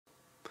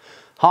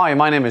Hi,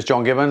 my name is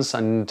John Gibbons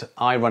and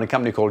I run a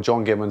company called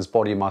John Gibbons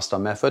Body Master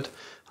Method,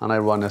 and I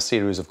run a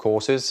series of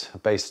courses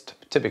based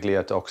typically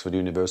at Oxford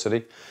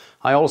University.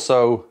 I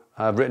also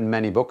have written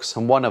many books,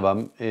 and one of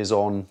them is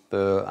on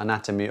the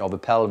anatomy of the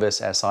pelvis,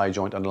 SI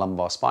joint and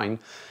lumbar spine.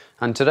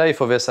 And today,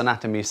 for this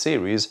anatomy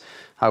series,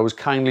 I was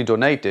kindly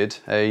donated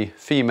a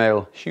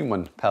female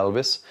human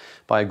pelvis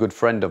by a good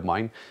friend of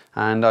mine,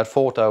 and I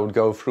thought I would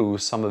go through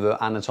some of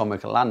the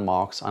anatomical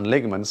landmarks and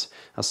ligaments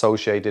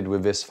associated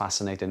with this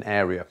fascinating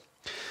area.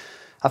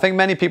 I think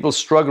many people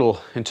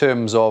struggle in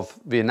terms of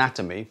the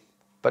anatomy,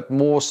 but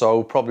more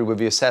so probably with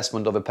the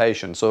assessment of a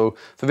patient. So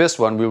for this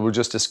one, we will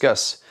just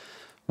discuss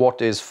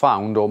what is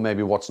found, or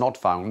maybe what's not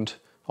found,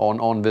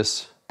 on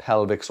this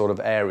pelvic sort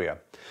of area.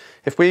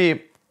 If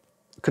we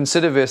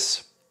consider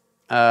this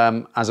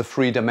as a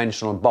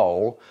three-dimensional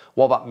bowl,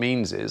 what that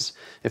means is,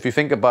 if you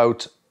think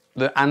about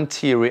the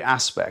anterior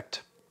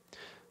aspect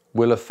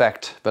will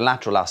affect the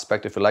lateral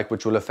aspect, if you like,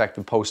 which will affect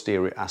the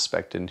posterior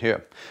aspect in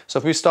here. So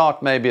if we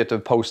start maybe at the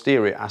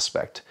posterior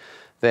aspect,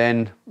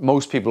 then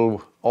most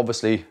people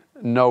obviously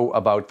know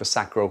about the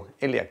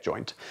sacroiliac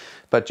joint,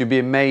 but you'd be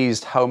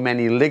amazed how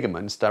many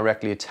ligaments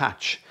directly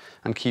attach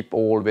and keep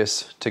all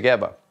this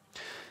together.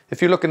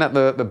 If you're looking at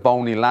the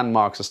bony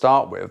landmarks to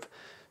start with,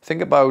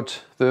 think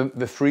about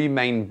the three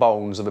main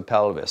bones of the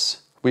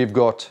pelvis. We've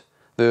got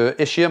the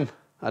ischium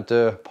at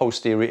the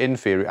posterior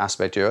inferior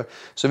aspect here.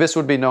 So this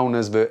would be known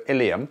as the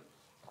ilium,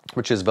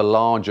 which is the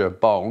larger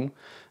bone.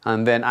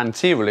 And then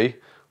anteriorly,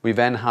 we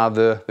then have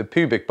the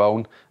pubic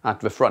bone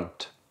at the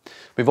front.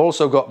 We've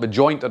also got the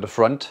joint at the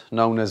front,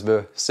 known as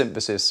the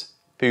symphysis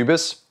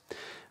pubis.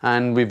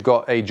 And we've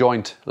got a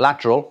joint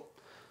lateral,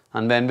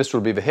 and then this will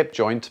be the hip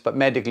joint, but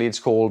medically it's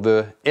called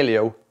the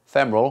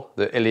iliofemoral,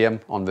 the ilium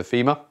on the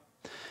femur.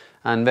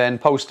 And then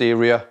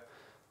posterior,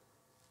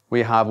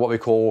 we have what we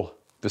call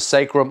the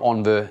sacrum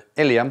on the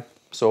ilium,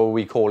 so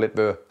we call it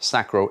the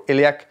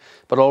sacroiliac,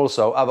 but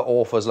also other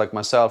authors like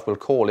myself will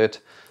call it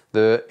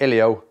the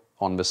ilio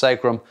on the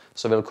sacrum,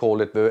 so they'll call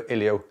it the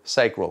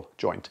iliosacral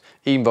joint,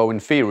 even though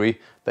in theory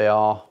they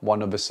are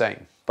one of the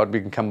same, but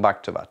we can come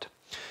back to that.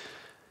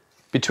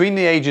 Between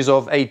the ages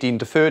of 18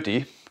 to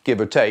 30, give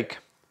or take,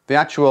 the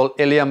actual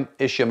ilium,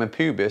 ischium and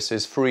pubis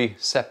is three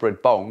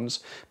separate bones,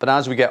 but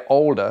as we get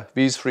older,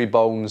 these three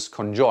bones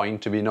conjoin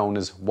to be known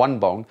as one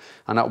bone,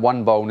 and that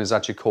one bone is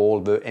actually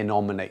called the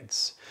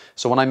innominates.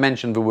 So when I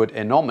mention the word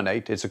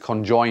innominate, it's a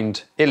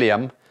conjoined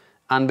ilium,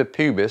 and the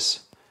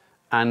pubis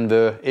and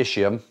the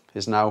ischium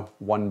is now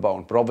one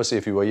bone. But obviously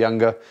if you were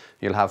younger,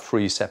 you'll have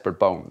three separate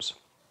bones.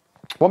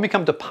 When we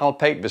come to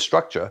palpate the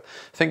structure,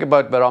 think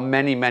about there are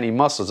many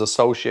muscles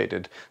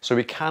associated, so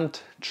we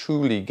can't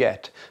truly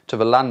get to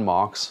the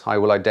landmarks I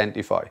will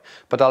identify,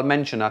 but I'll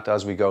mention that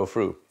as we go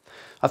through.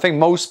 I think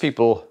most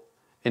people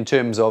in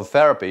terms of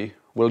therapy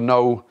will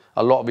know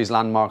a lot of these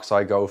landmarks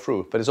I go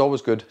through, but it's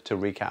always good to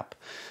recap.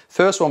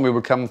 First one we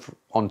will come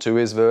onto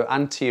is the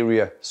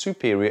anterior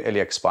superior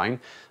iliac spine,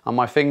 and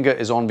my finger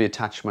is on the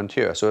attachment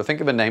here. So think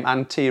of the name,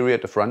 anterior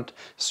at the front,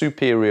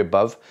 superior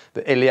above,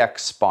 the iliac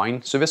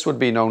spine. So this would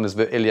be known as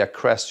the iliac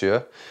crest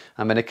here,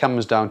 and then it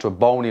comes down to a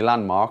bony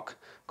landmark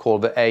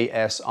called the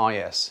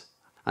ASIS.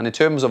 And in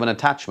terms of an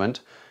attachment,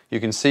 you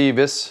can see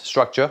this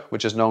structure,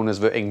 which is known as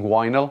the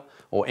inguinal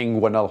or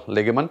inguinal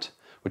ligament,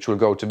 which will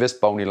go to this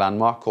bony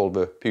landmark called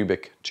the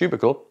pubic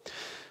tubercle,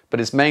 but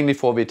it's mainly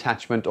for the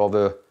attachment of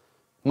a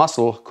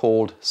muscle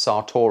called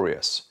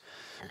sartorius.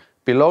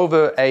 Below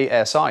the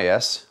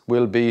ASIS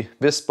will be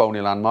this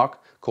bony landmark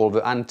called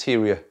the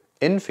anterior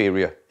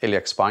inferior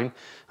iliac spine,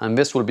 and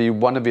this will be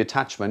one of the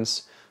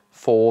attachments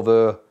for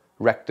the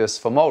rectus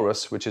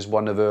femoris, which is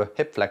one of the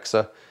hip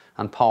flexor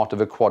and part of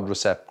the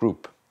quadricep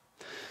group.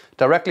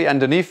 Directly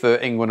underneath the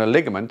inguinal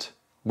ligament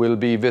will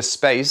be this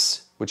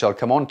space, which I'll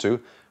come on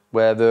to,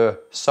 where the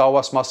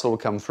psoas muscle will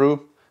come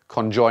through,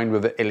 conjoined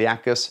with the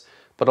iliacus,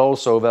 but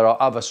also there are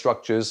other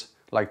structures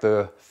like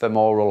the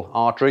femoral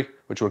artery,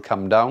 which will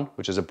come down,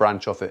 which is a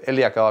branch of the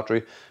iliac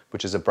artery,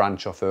 which is a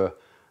branch of the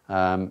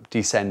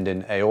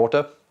descending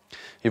aorta.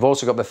 You've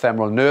also got the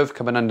femoral nerve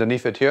coming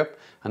underneath it here,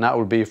 and that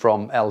will be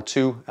from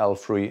L2,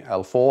 L3,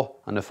 L4,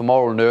 and the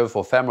femoral nerve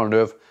or femoral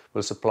nerve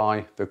will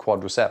supply the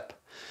quadricep.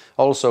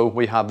 Also,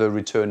 we have the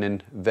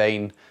returning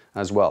vein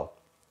as well.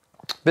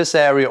 This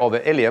area of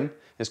the ilium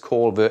is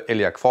called the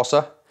iliac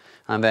fossa,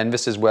 and then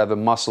this is where the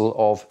muscle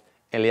of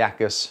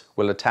iliacus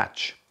will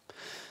attach.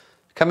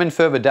 Coming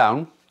further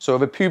down, so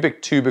the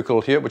pubic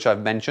tubercle here, which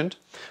I've mentioned,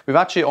 we've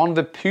actually on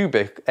the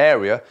pubic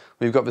area,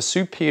 we've got the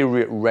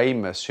superior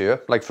ramus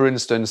here, like for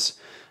instance,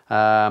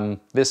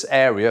 this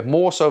area,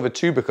 more so the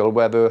tubercle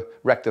where the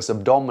rectus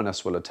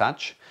abdominis will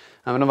attach.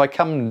 And then if I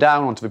come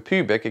down onto the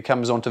pubic, it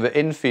comes onto the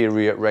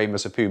inferior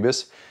ramus of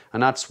pubis,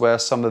 and that's where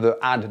some of the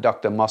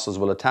adductor muscles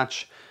will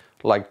attach,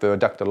 like the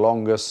adductor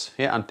longus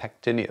here and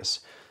pectineus.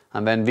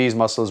 And then these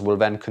muscles will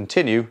then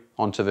continue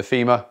onto the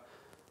femur.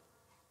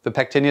 The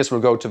pectineus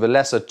will go to the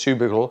lesser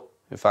tubercle,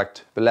 in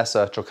fact, the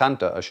lesser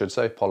trochanter, I should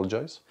say,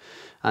 apologize.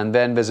 And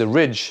then there's a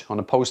ridge on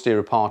the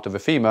posterior part of the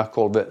femur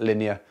called the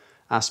linea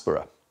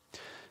aspera.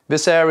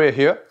 This area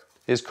here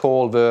is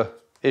called the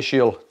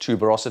ischial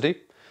tuberosity,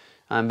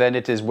 and then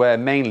it is where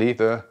mainly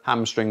the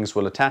hamstrings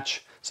will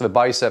attach. So the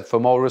biceps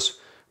femoris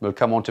will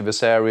come onto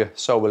this area,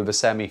 so will the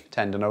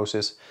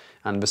semitendinosus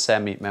and the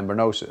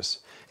semimembranosus.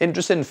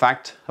 Interesting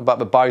fact about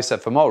the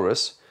biceps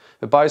femoris: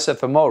 the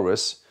biceps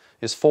femoris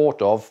is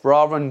thought of,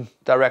 rather than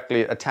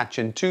directly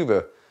attaching to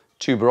the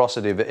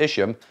tuberosity of the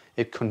ischium,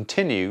 it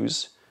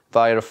continues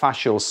via a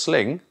fascial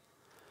sling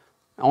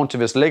onto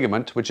this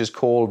ligament, which is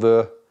called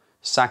the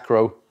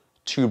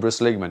sacrotuberous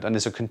ligament, and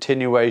it's a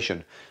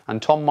continuation.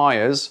 And Tom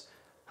Myers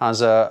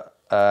has a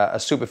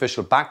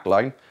superficial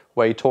backline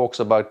where he talks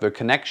about the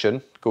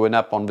connection going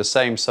up on the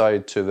same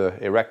side to the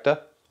erector,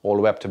 all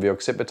the way up to the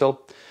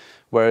occipital,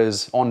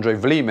 whereas Andre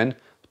Vleeman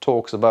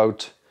talks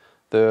about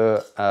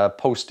the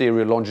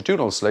posterior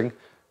longitudinal sling,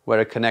 where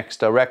it connects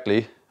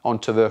directly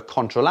onto the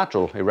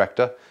contralateral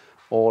erector,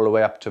 all the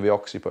way up to the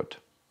occiput.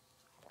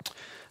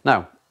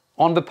 Now,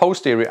 on the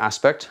posterior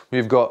aspect,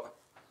 we've got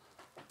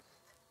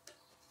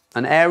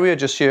an area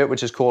just here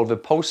which is called the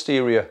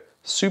posterior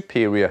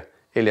superior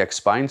iliac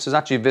spine. So it's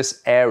actually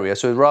this area.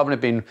 So rather than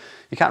it being,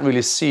 you can't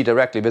really see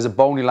directly, there's a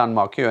bony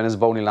landmark here and there's a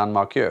bony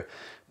landmark here.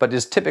 But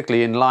it's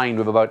typically in line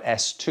with about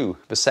S2,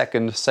 the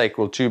second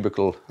sacral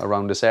tubercle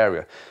around this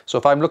area. So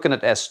if I'm looking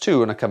at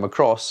S2 and I come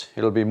across,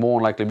 it'll be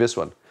more likely this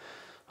one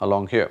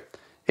along here.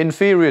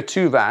 Inferior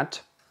to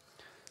that,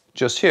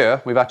 just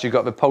here, we've actually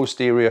got the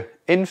posterior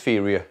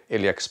inferior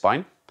iliac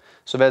spine.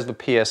 So there's the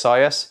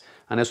PSIS,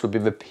 and this would be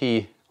the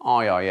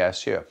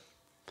PIIS here.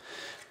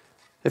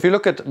 If you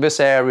look at this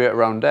area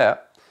around there,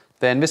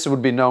 then this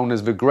would be known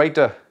as the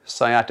greater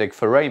sciatic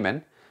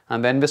foramen,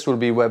 and then this will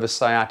be where the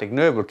sciatic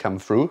nerve will come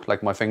through,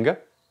 like my finger,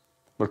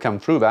 will come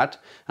through that,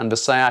 and the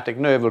sciatic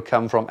nerve will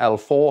come from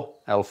L4,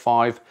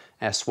 L5,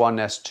 S1,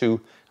 S2,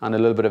 and a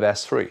little bit of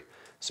S3.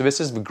 So this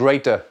is the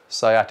greater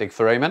sciatic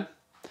foramen,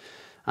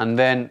 and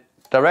then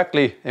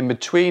directly in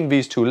between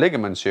these two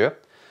ligaments here,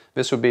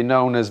 this would be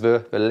known as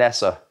the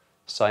lesser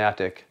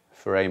sciatic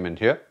foramen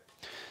here.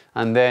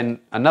 And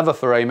then another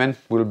foramen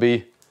will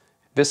be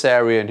this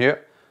area in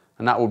here,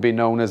 and that will be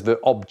known as the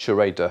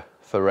obturator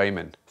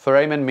foramen.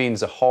 Foramen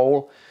means a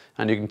hole,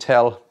 and you can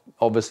tell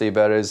obviously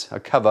there is a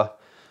cover,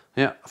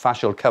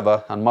 fascial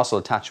cover and muscle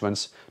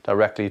attachments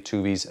directly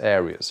to these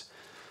areas.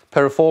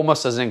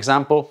 Piriformis, as an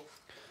example,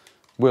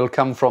 will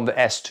come from the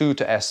S2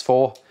 to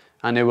S4,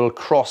 and it will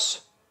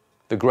cross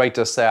the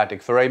greater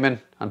sciatic foramen,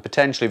 and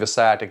potentially the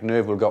sciatic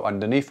nerve will go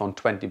underneath on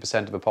 20%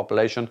 of the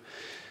population.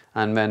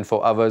 And then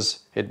for others,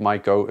 it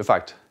might go, in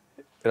fact,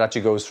 it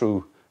actually goes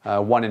through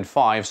 1 in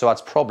 5, so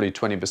that's probably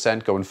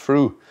 20% going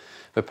through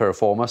the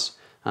piriformis.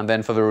 And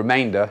then for the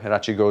remainder, it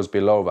actually goes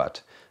below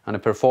that. And the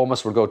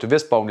piriformis will go to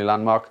this bony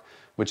landmark,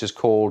 which is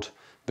called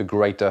the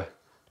greater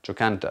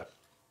trochanter.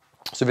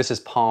 So this is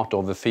part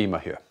of the femur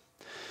here.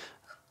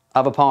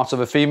 Other parts of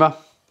the femur,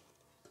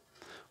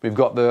 we've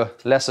got the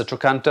lesser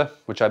trochanter,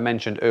 which I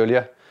mentioned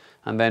earlier,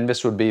 and then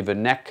this would be the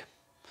neck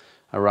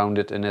around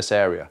it in this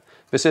area.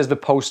 This is the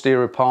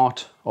posterior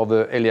part of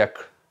the iliac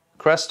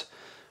crest,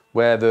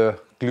 where the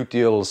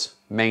gluteals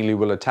mainly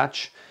will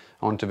attach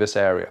onto this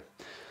area.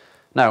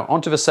 Now,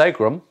 onto the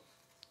sacrum,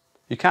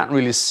 you can't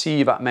really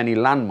see that many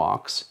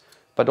landmarks,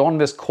 but on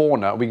this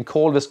corner, we can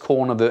call this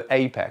corner the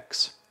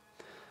apex.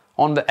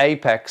 On the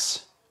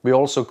apex, we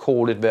also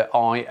call it the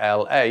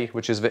ILA,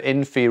 which is the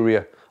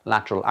inferior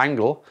lateral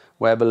angle,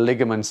 where the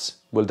ligaments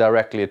will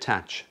directly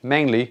attach,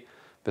 mainly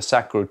the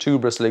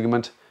sacrotuberous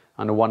ligament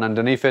and the one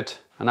underneath it,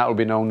 and that will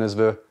be known as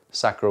the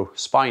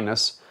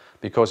sacrospinous,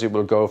 because it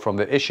will go from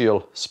the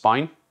ischial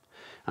spine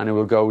and it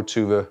will go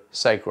to the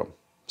sacrum,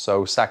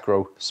 so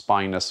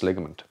sacrospinous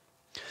ligament.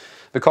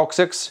 The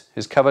coccyx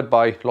is covered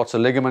by lots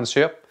of ligaments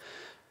here,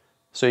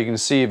 so you can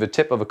see the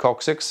tip of the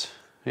coccyx,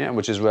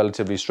 which is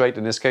relatively straight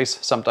in this case.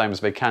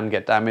 Sometimes they can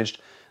get damaged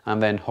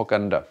and then hook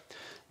under.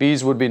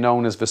 These would be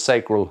known as the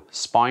sacral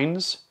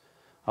spines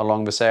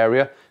along this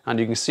area, and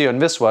you can see on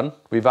this one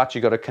we've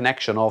actually got a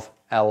connection of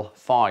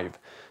L5.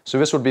 So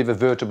this would be the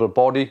vertebral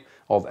body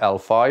of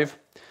L5.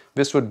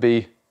 This would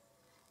be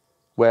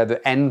where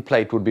the end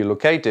plate would be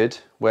located,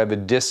 where the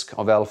disc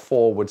of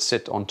L4 would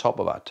sit on top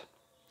of that.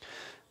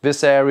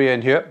 This area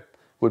in here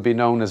would be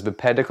known as the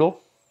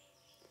pedicle,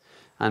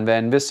 and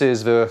then this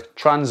is the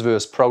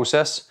transverse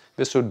process.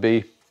 This would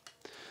be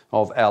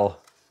of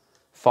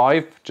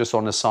L5, just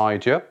on the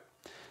side here,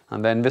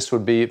 and then this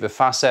would be the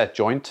facet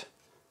joint,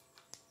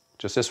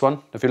 just this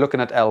one. If you're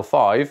looking at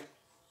L5,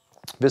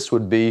 this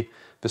would be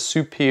the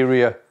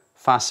superior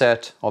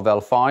facet of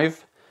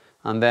L5,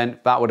 and then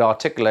that would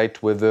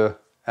articulate with the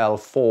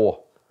L4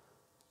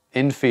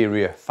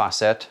 inferior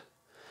facet,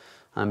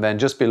 and then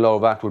just below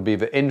that would be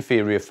the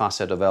inferior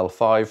facet of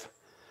L5,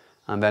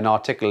 and then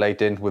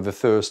articulating with the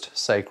first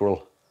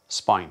sacral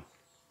spine.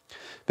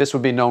 This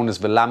would be known as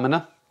the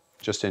lamina,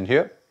 just in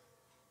here,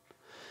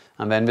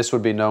 and then this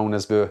would be known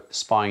as the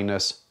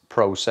spinous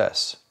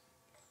process.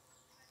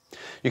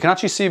 You can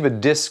actually see the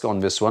disc on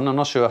this one. I'm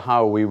not sure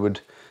how we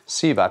would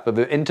see that, but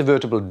the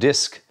intervertebral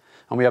disc,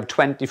 and we have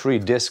 23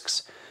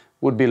 discs,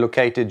 would be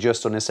located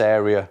just on this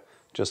area,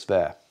 just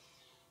there.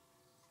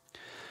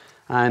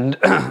 And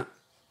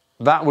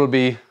that will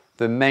be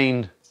the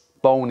main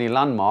bony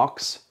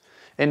landmarks.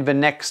 In the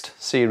next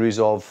series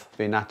of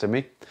the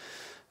anatomy,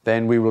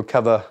 then we will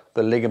cover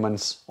the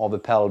ligaments of the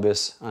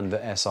pelvis and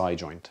the SI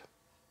joint.